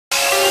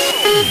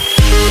Hey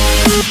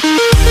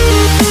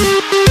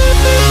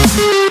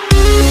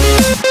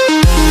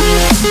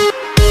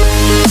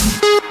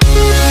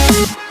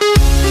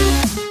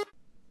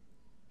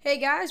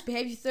guys,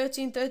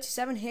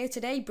 Behaviour1337 here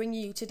today,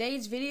 bringing you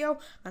today's video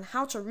on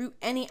how to root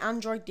any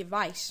Android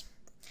device.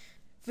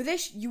 For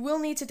this, you will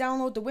need to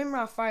download the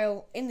WinRAR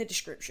file in the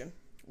description,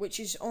 which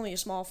is only a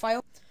small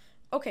file.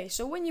 Okay,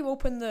 so when you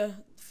open the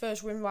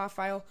first WinRAR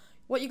file,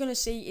 what you're going to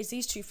see is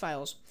these two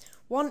files.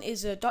 One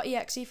is a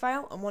 .exe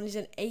file and one is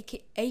an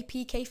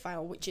APK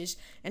file, which is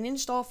an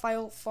install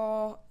file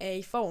for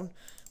a phone.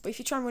 But if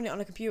you try and run it on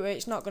a computer,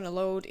 it's not going to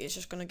load, it's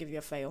just going to give you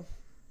a fail,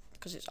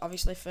 because it's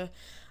obviously for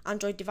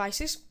Android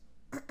devices.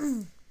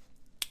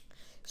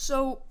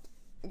 So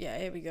yeah,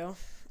 here we go.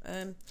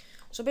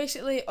 So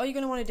basically all you're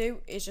going to want to do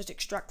is just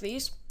extract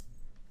these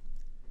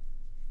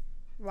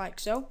like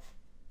so.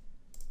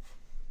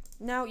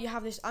 Now you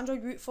have this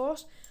Android root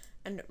force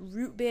and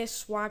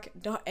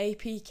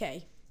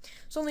rootbeerswag.apk.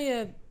 It's only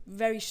a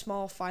very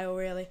small file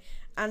really,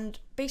 and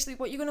basically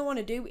what you're going to want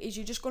to do is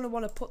you're just going to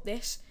want to put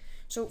this.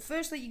 So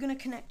firstly you're going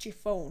to connect your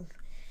phone.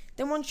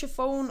 Then once your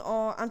phone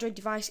or Android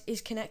device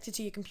is connected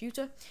to your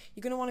computer,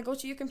 you're going to want to go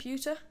to your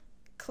computer,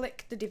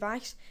 click the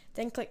device,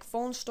 then click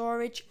phone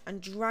storage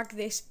and drag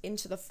this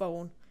into the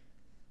phone.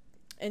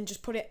 And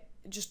just put it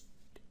just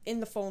in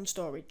the phone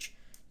storage.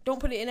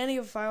 Don't put it in any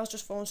other files,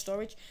 just phone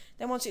storage.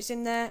 Then once it's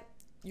in there,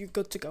 you're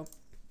good to go.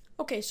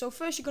 Okay, so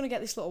first you're going to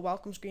get this little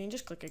welcome screen,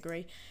 just click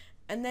agree.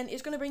 And then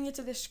it's going to bring you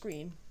to this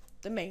screen,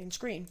 the main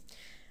screen.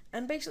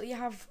 And basically you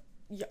have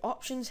your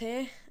options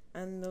here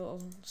and the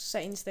little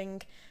settings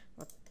thing.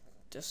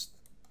 Just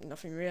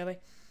nothing really.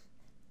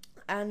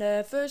 And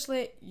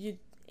firstly,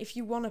 if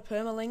you want a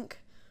permalink,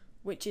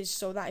 which is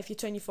so that if you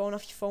turn your phone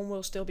off, your phone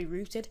will still be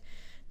rooted,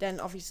 then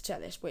obviously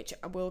check this, which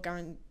I will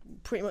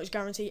pretty much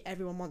guarantee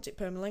everyone wants it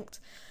permalinked.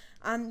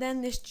 And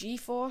then this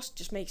GeForce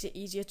just makes it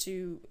easier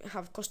to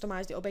have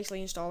customized. It'll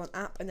basically install an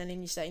app, and then in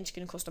your settings you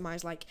can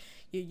customize like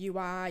your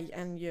UI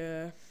and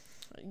your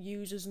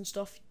users and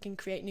stuff. You can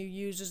create new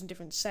users and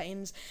different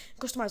settings,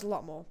 customize a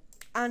lot more.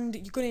 And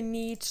you're going to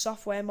need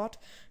software mod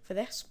for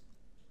this.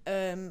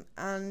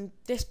 And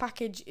this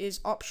package is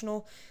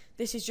optional.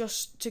 This is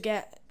just to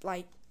get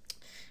like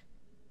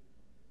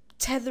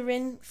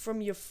tethering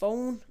from your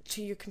phone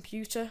to your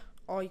computer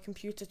or your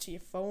computer to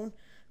your phone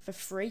for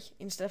free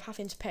instead of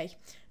having to pay.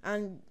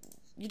 And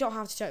you don't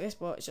have to check this,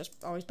 but it's just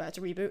always better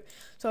to reboot.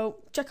 So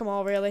check them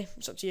all really,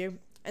 it's up to you.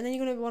 And then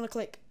you're going to want to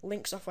click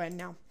link software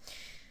now.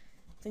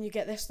 Then you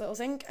get this little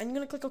thing and you're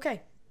going to click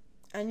OK.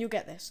 And you'll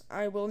get this.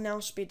 I will now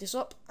speed this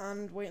up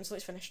and wait until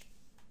it's finished.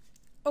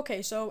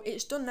 Okay, so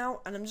it's done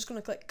now, and I'm just going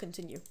to click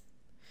continue.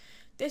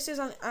 This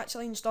isn't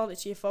actually installed it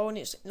to your phone.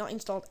 It's not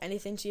installed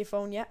anything to your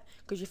phone yet,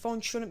 because your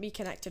phone shouldn't be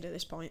connected at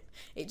this point.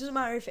 It doesn't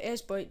matter if it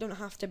is, but it doesn't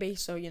have to be,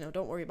 so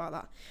don't worry about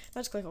that.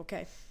 Let's click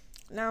OK.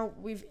 Now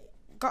we've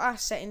got our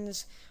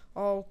settings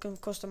all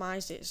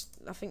customized.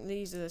 I think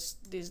these are the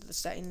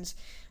settings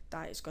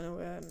that it's going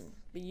to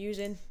be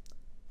using.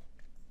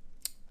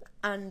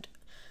 And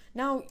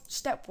now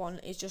step one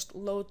is just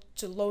load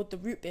the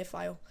root beer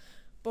file.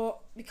 But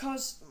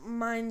because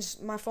my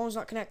phone's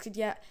not connected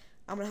yet,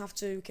 I'm going to have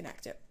to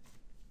connect it.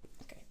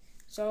 Okay,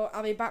 so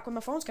I'll be back when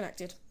my phone's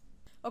connected.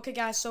 Okay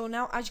guys, so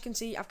now as you can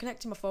see, I've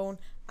connected my phone,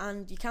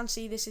 and you can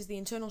see this is the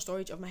internal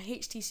storage of my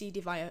HTC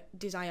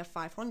Desire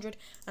 500,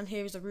 and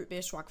here is the root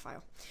beer swag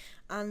file.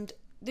 And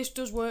this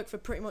does work for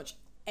pretty much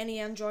any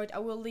Android. I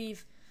will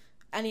leave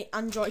any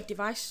Android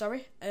device,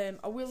 sorry.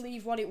 I will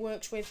leave what it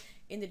works with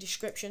in the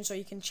description, so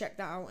you can check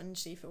that out and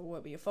see if it will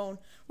work with your phone,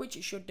 which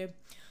it should do.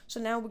 So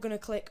now we're going to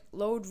click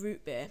load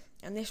root beer,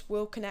 and this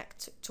will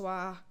connect to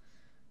our,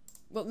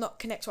 well, not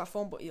connect to our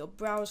phone, but it'll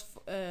browse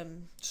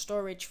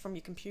storage from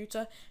your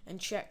computer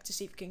and check to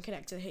see if it can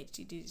connect to the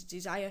HTC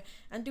Desire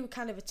and do a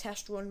kind of a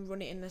test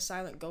run it in the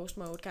silent ghost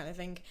mode kind of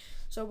thing.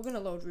 So we're going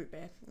to load root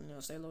beer, and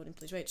it'll say loading,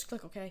 please wait. Just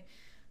click OK,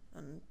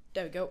 and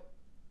there we go.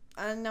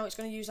 And now it's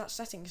going to use that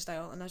setting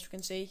style, and as you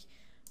can see,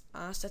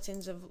 the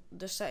settings of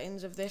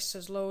this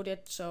has loaded.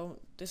 So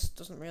this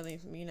doesn't really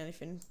mean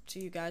anything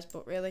to you guys,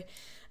 but really,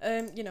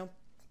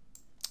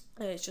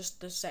 it's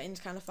just the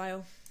settings kind of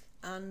file.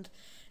 And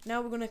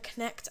now we're going to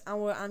connect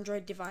our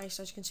Android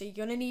device. As you can see,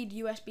 you're going to need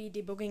USB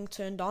debugging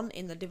turned on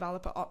in the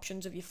developer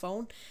options of your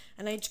phone,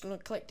 and then you're just going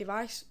to click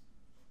device,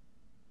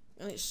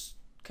 and it's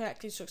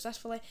connected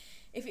successfully.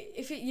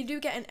 If you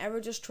do get an error,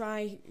 just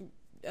try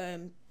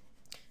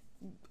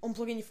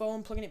unplugging your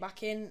phone, plugging it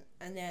back in,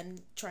 and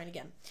then trying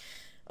again.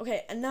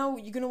 Okay, and now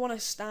you're going to want to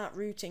start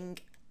rooting,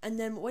 and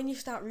then when you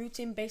start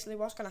rooting, basically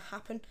what's going to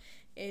happen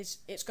is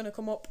it's going to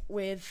come up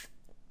with,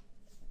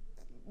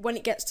 when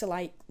it gets to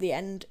like the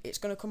end, it's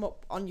going to come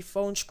up on your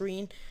phone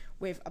screen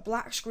with a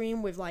black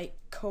screen with like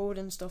code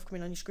and stuff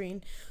coming on your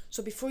screen.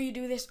 So before you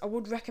do this, I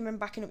would recommend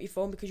backing up your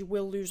phone, because you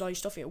will lose all your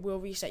stuff. It will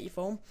reset your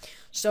phone.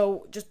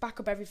 So just back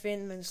up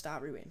everything and then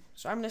start rooting.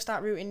 So I'm going to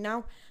start rooting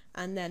now,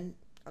 and then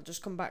I'll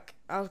just come back.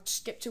 I'll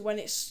skip to when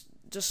it's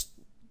just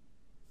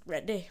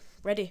ready.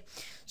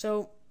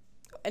 So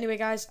anyway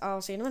guys,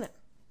 I'll see you in a minute.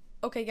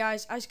 Okay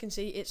guys, as you can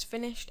see, it's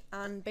finished,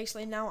 and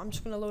basically now I'm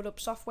just going to load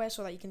up software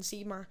so that you can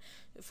see my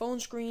phone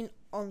screen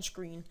on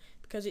screen,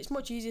 because it's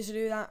much easier to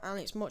do that and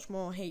it's much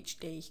more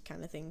HD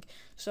kind of thing.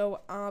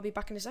 So I'll be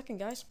back in a second,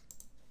 guys.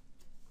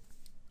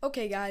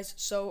 Okay guys,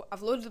 so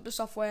I've loaded up the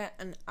software,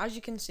 and as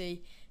you can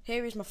see,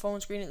 here is my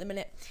phone screen at the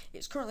minute.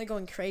 It's currently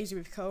going crazy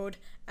with code,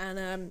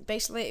 and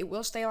basically it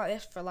will stay like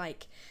this for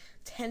like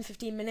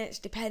 10-15 minutes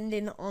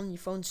depending on your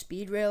phone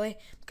speed, really,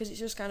 because it's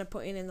just kind of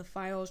putting in the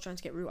files, trying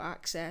to get root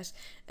access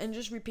and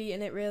just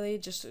repeating it, really,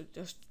 just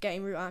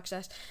getting root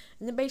access.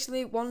 And then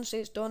basically once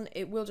it's done,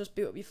 it will just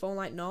boot up your phone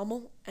like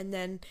normal. And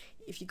then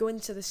if you go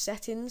into the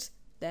settings,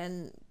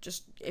 then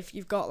just if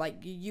you've got like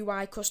your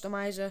UI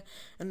customizer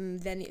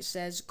and then it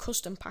says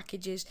custom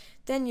packages,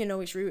 then you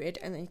know it's rooted,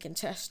 and then you can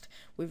test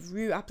with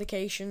root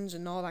applications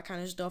and all that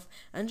kind of stuff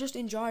and just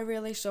enjoy,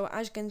 really. So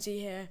as you can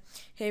see here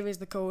is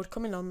the code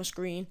coming on my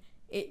screen.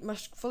 My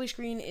fully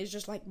screen is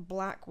just like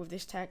black with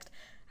this text.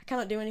 I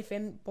cannot do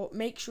anything, but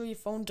make sure your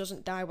phone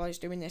doesn't die while it's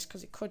doing this,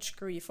 because it could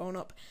screw your phone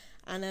up,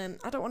 and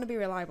I don't want to be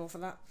reliable for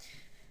that.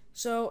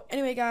 So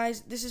anyway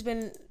guys, this has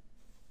been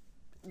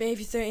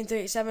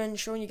Behaviour1337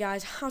 showing you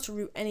guys how to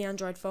root any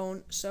Android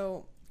phone.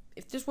 So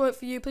if this worked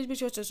for you, please be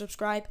sure to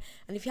subscribe,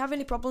 and if you have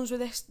any problems with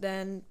this,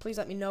 then please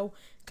let me know,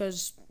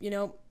 because you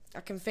know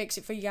I can fix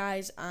it for you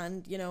guys,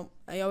 and you know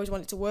I always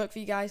want it to work for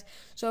you guys.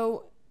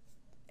 So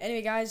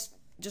anyway guys,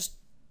 just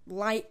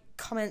like,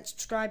 comment,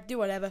 subscribe, do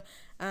whatever,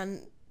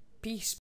 and peace.